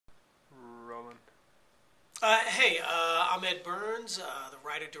Hey, I'm Ed Burns, the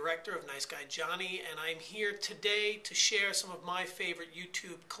writer-director of Nice Guy Johnny, and I'm here today to share some of my favorite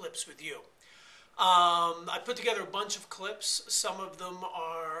YouTube clips with you. I put together a bunch of clips. Some of them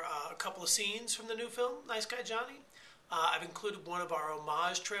are a couple of scenes from the new film, Nice Guy Johnny. I've included one of our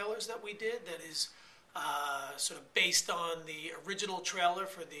homage trailers that we did that is sort of based on the original trailer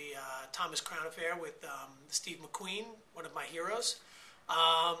for the Thomas Crown Affair with Steve McQueen, one of my heroes.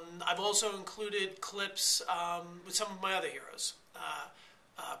 I've also included clips with some of my other heroes.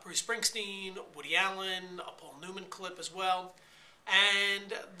 Bruce Springsteen, Woody Allen, a Paul Newman clip as well.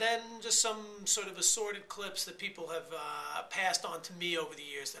 And then just some sort of assorted clips that people have passed on to me over the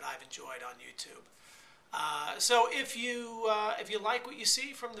years that I've enjoyed on YouTube. So if you like what you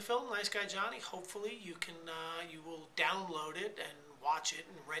see from the film Nice Guy Johnny, hopefully you will download it and watch it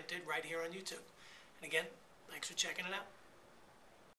and rent it right here on YouTube. And again, thanks for checking it out.